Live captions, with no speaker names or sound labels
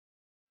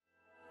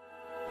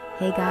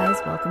Hey guys,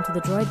 welcome to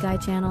the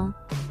TheDroidGuy channel.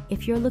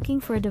 If you're looking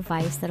for a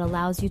device that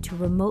allows you to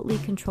remotely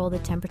control the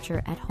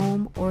temperature at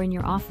home or in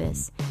your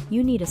office,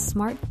 you need a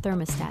smart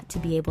thermostat to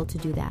be able to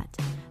do that.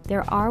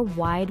 There are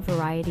wide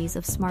varieties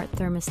of smart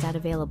thermostat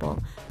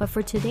available, but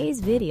for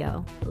today's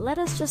video, let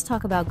us just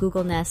talk about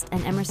Google Nest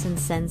and EMERSON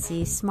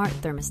Sensi smart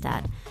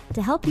thermostat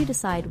to help you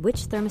decide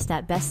which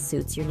thermostat best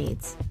suits your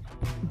needs.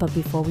 But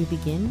before we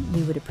begin,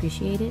 we would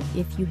appreciate it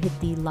if you hit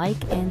the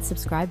like and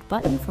subscribe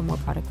button for more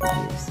product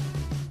reviews.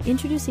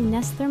 Introducing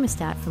Nest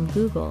Thermostat from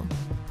Google,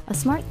 a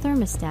smart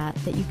thermostat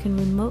that you can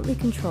remotely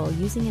control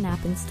using an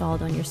app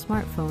installed on your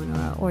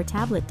smartphone or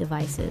tablet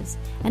devices.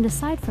 And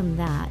aside from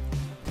that,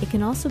 it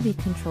can also be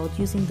controlled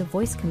using the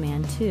voice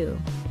command too.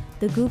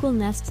 The Google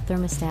Nest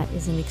Thermostat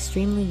is an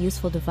extremely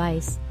useful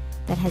device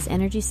that has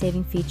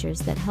energy-saving features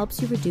that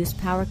helps you reduce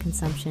power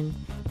consumption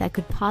that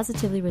could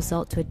positively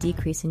result to a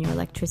decrease in your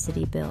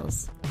electricity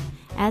bills.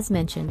 As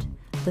mentioned,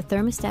 the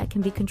thermostat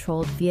can be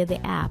controlled via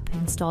the app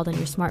installed on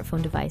your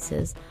smartphone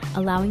devices,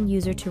 allowing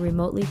user to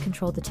remotely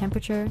control the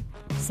temperature,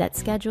 set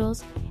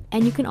schedules,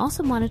 and you can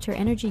also monitor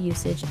energy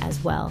usage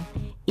as well.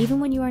 Even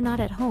when you are not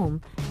at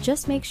home,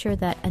 just make sure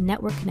that a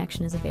network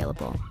connection is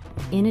available.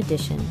 In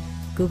addition,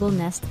 Google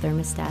Nest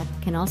Thermostat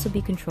can also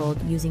be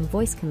controlled using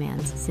voice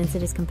commands since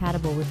it is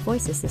compatible with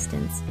voice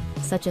assistants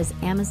such as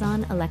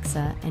Amazon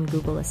Alexa and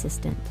Google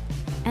Assistant.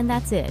 And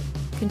that's it,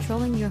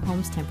 controlling your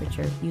home's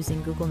temperature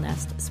using Google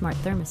Nest Smart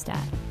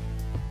Thermostat.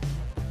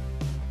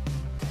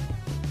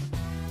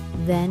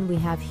 Then we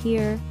have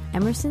here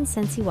EMERSON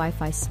Sensi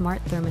Wi-Fi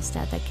Smart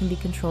Thermostat that can be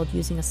controlled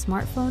using a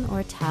smartphone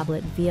or a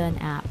tablet via an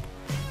app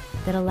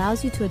that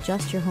allows you to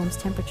adjust your home's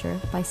temperature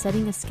by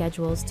setting a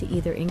schedules to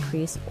either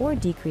increase or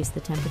decrease the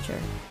temperature.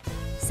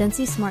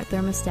 Sensi Smart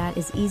Thermostat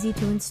is easy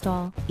to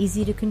install,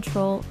 easy to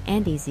control,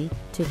 and easy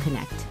to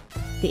connect.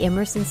 The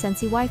EMERSON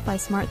Sensi Wi-Fi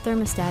Smart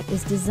Thermostat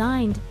is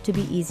designed to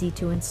be easy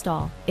to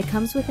install. It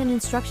comes with an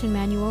instruction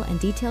manual and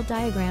detailed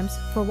diagrams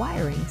for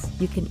wirings.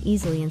 You can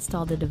easily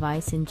install the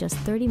device in just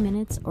 30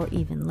 minutes or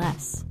even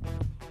less.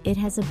 It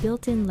has a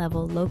built-in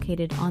level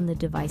located on the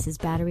device's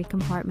battery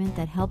compartment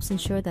that helps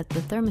ensure that the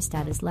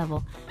thermostat is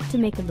level to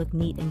make it look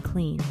neat and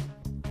clean.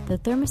 The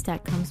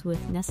thermostat comes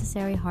with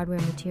necessary hardware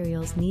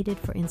materials needed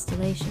for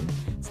installation,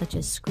 such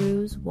as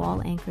screws,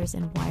 wall anchors,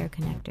 and wire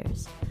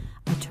connectors.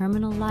 A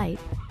terminal light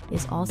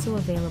is also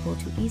available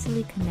to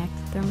easily connect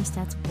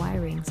thermostat's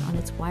wirings on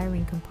its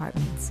wiring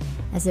compartments,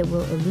 as it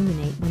will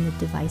illuminate when the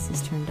device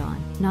is turned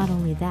on. Not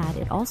only that,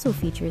 it also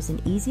features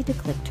an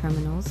easy-to-click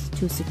terminals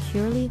to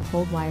securely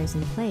hold wires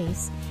in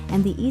place,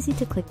 and the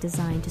easy-to-click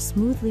design to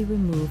smoothly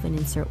remove and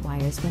insert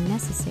wires when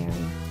necessary.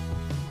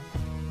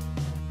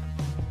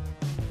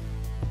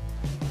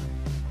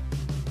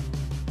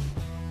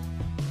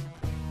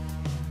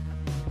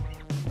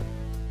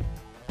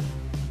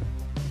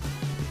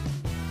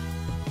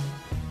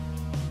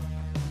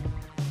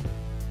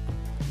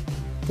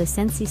 The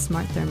Sensi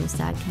Smart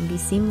Thermostat can be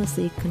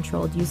seamlessly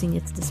controlled using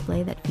its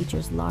display that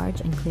features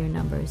large and clear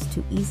numbers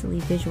to easily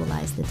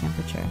visualize the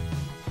temperature.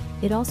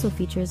 It also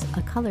features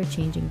a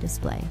color-changing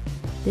display.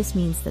 This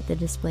means that the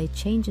display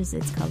changes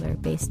its color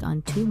based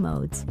on two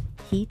modes,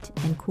 heat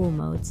and cool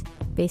modes,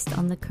 based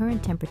on the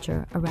current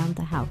temperature around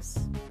the house.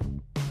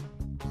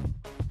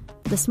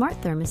 The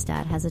Smart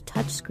Thermostat has a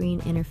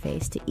touchscreen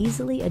interface to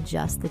easily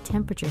adjust the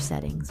temperature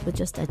settings with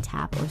just a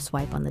tap or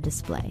swipe on the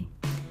display.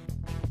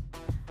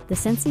 The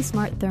Sensi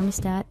Smart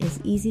Thermostat is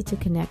easy to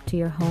connect to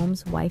your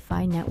home's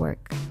Wi-Fi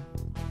network.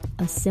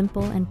 A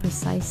simple and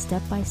precise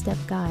step-by-step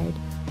guide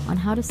on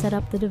how to set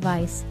up the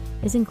device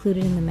is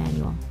included in the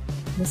manual.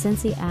 The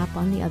Sensi app,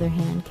 on the other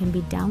hand, can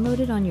be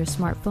downloaded on your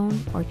smartphone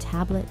or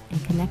tablet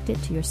and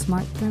connected to your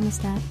smart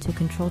thermostat to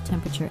control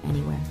temperature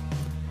anywhere.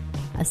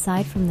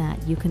 Aside from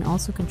that, you can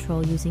also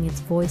control using its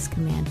voice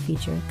command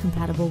feature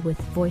compatible with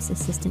voice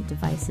assistant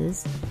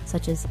devices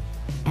such as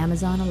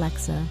Amazon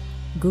Alexa,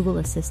 Google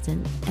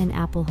Assistant, and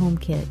Apple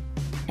HomeKit.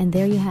 And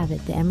there you have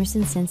it, the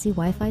EMERSON Sensi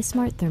Wi-Fi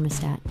Smart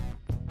Thermostat.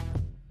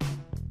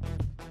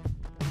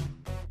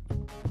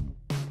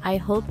 I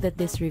hope that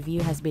this review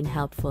has been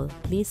helpful.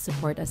 Please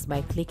support us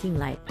by clicking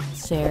like,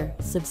 share,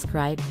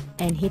 subscribe,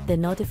 and hit the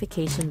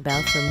notification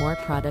bell for more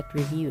product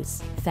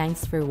reviews.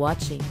 Thanks for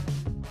watching.